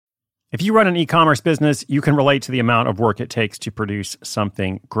If you run an e-commerce business, you can relate to the amount of work it takes to produce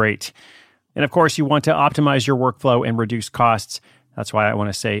something great. And of course, you want to optimize your workflow and reduce costs. That's why I want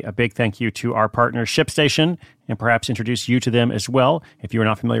to say a big thank you to our partner, ShipStation, and perhaps introduce you to them as well. If you're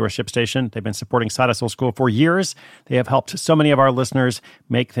not familiar with ShipStation, they've been supporting Side Hustle School for years. They have helped so many of our listeners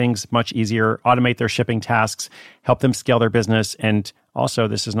make things much easier, automate their shipping tasks, help them scale their business, and also,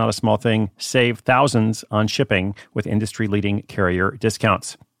 this is not a small thing, save thousands on shipping with industry-leading carrier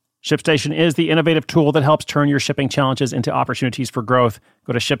discounts. ShipStation is the innovative tool that helps turn your shipping challenges into opportunities for growth.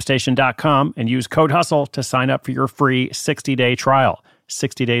 Go to ShipStation.com and use code HUSTLE to sign up for your free 60-day trial.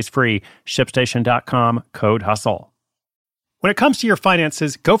 60 days free. ShipStation.com, code HUSTLE. When it comes to your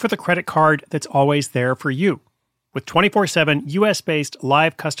finances, go for the credit card that's always there for you. With 24/7 US-based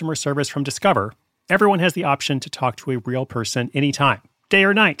live customer service from Discover, everyone has the option to talk to a real person anytime, day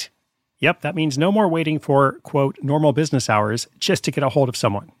or night. Yep, that means no more waiting for, quote, normal business hours just to get a hold of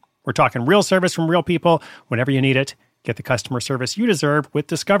someone. We're talking real service from real people whenever you need it. Get the customer service you deserve with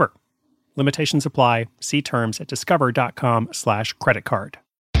Discover. Limitations apply. See terms at discover.com/creditcard.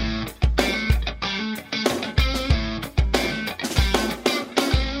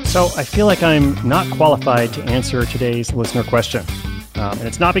 So I feel like I'm not qualified to answer today's listener question. And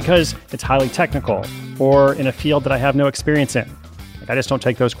it's not because it's highly technical or in a field that I have no experience in. I just don't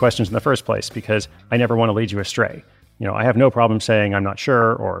take those questions in the first place because I never want to lead you astray. I have no problem saying I'm not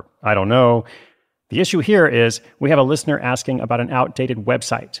sure or I don't know. The issue here is we have a listener asking about an outdated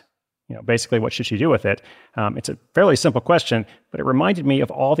website. Basically, what should she do with it? It's a fairly simple question, but it reminded me of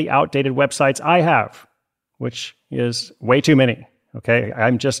all the outdated websites I have, which is way too many. Okay,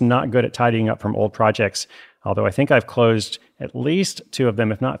 I'm just not good at tidying up from old projects, although I think I've closed at least 2 of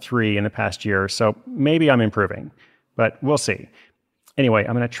them, if not 3, in the past year, so maybe I'm improving, but we'll see. Anyway,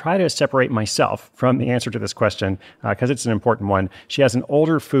 I'm going to try to separate myself from the answer to this question because it's an important one. She has an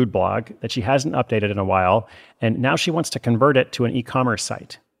older food blog that she hasn't updated in a while, and now she wants to convert it to an e-commerce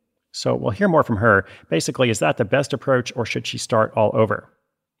site. So we'll hear more from her. Basically, is that the best approach or should she start all over?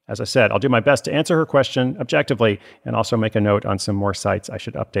 As I said, I'll do my best to answer her question objectively and also make a note on some more sites I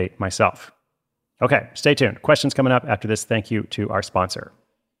should update myself. Okay, stay tuned. Questions coming up after this. Thank you to our sponsor.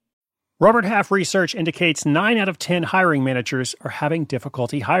 Robert Half research indicates 9 out of 10 hiring managers are having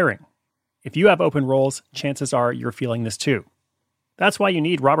difficulty hiring. If you have open roles, chances are you're feeling this too. That's why you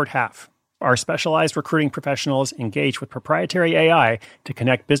need Robert Half. Our specialized recruiting professionals engage with proprietary AI to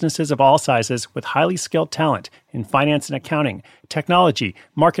connect businesses of all sizes with highly skilled talent in finance and accounting, technology,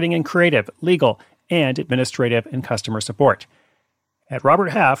 marketing and creative, legal, and administrative and customer support. At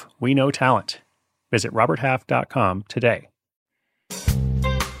Robert Half, we know talent. Visit roberthalf.com today.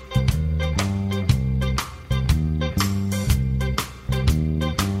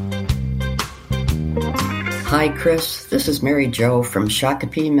 Hi, Chris. This is Mary Jo from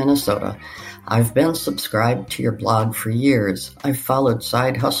Shakopee, Minnesota. I've been subscribed to your blog for years. I've followed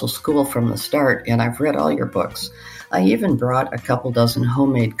Side Hustle School from the start, and I've read all your books. I even brought a couple dozen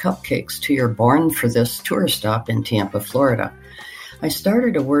homemade cupcakes to your Born for This tour stop in Tampa, Florida. I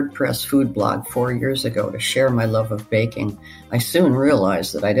started a WordPress food blog 4 years ago to share my love of baking. I soon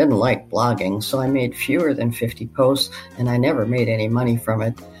realized that I didn't like blogging, so I made fewer than 50 posts, and I never made any money from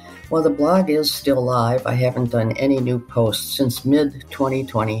it. While the blog is still live, I haven't done any new posts since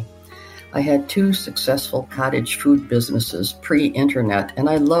mid-2020. I had 2 successful cottage food businesses pre-internet, and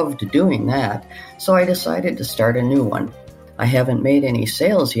I loved doing that, so I decided to start a new one. I haven't made any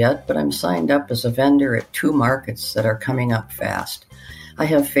sales yet, but I'm signed up as a vendor at 2 markets that are coming up fast. I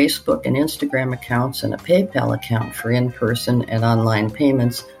have Facebook and Instagram accounts and a PayPal account for in-person and online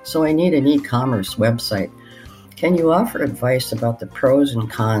payments, so I need an e-commerce website. Can you offer advice about the pros and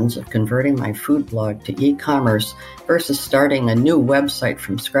cons of converting my food blog to e-commerce versus starting a new website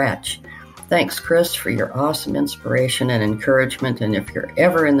from scratch? Thanks, Chris, for your awesome inspiration and encouragement, and if you're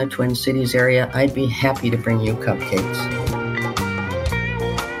ever in the Twin Cities area, I'd be happy to bring you cupcakes.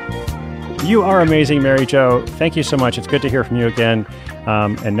 You are amazing, Mary Jo. Thank you so much. It's good to hear from you again.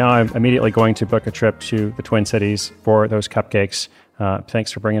 And now I'm immediately going to book a trip to the Twin Cities for those cupcakes.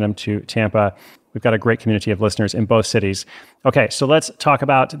 Thanks for bringing them to Tampa. We've got a great community of listeners in both cities. Okay, so let's talk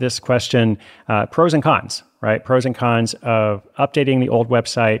about this question, pros and cons, right? Pros and cons of updating the old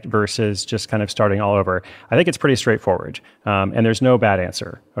website versus just kind of starting all over. I think it's pretty straightforward, and there's no bad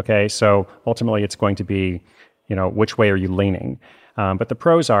answer, okay? So ultimately, it's going to be, which way are you leaning? But the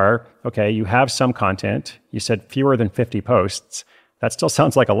pros are, okay, you have some content. You said fewer than 50 posts. That still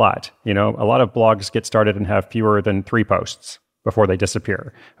sounds like a lot. A lot of blogs get started and have fewer than 3 posts before they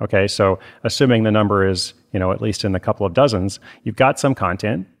disappear. Okay, so assuming the number is, at least in a couple of dozens, you've got some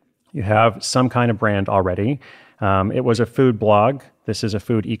content, you have some kind of brand already, It was a food blog. This is a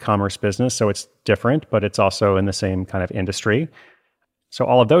food e-commerce business, so it's different, but it's also in the same kind of industry. So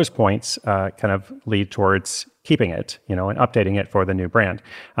all of those points kind of lead towards keeping it, and updating it for the new brand.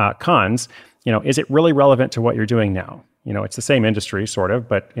 Cons, is it really relevant to what you're doing now? It's the same industry, sort of,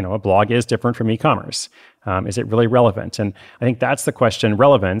 but, a blog is different from e-commerce. Is it really relevant? And I think that's the question,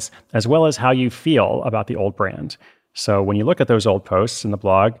 relevance, as well as how you feel about the old brand. So when you look at those old posts in the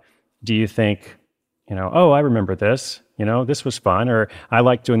blog, do you think, oh, I remember this, this was fun, or I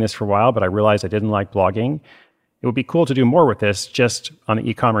liked doing this for a while, but I realized I didn't like blogging. It would be cool to do more with this just on the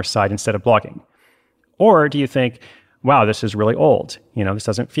e-commerce side instead of blogging. Or do you think, wow, this is really old. This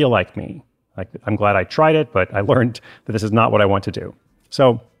doesn't feel like me. Like, I'm glad I tried it, but I learned that this is not what I want to do.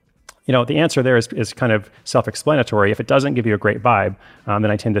 So, the answer there is kind of self-explanatory. If it doesn't give you a great vibe,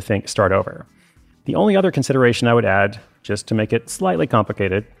 then I tend to think start over. The only other consideration I would add, just to make it slightly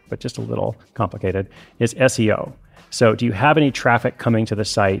complicated, but just a little complicated, is SEO. So do you have any traffic coming to the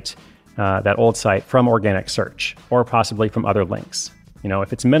site, that old site, from organic search or possibly from other links?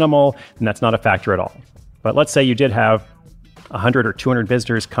 If it's minimal, then that's not a factor at all. But let's say you did have 100 or 200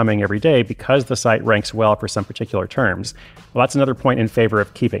 visitors coming every day because the site ranks well for some particular terms. Well, that's another point in favor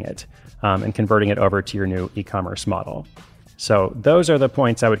of keeping it and converting it over to your new e-commerce model. So those are the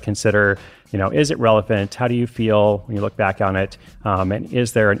points I would consider. Is it relevant? How do you feel when you look back on it? And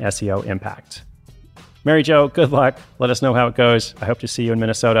is there an SEO impact? Mary Jo, good luck. Let us know how it goes. I hope to see you in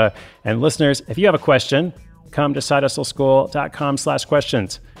Minnesota. And listeners, if you have a question, come to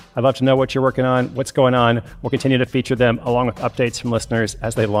sidehustleschool.com/questions. I'd love to know what you're working on, what's going on. We'll continue to feature them along with updates from listeners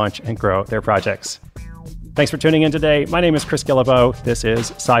as they launch and grow their projects. Thanks for tuning in today. My name is Chris Guillebeau. This is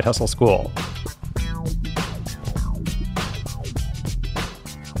Side Hustle School.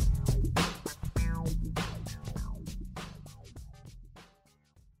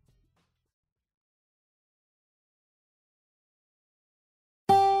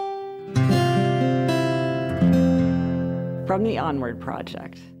 From the Onward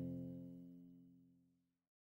Project.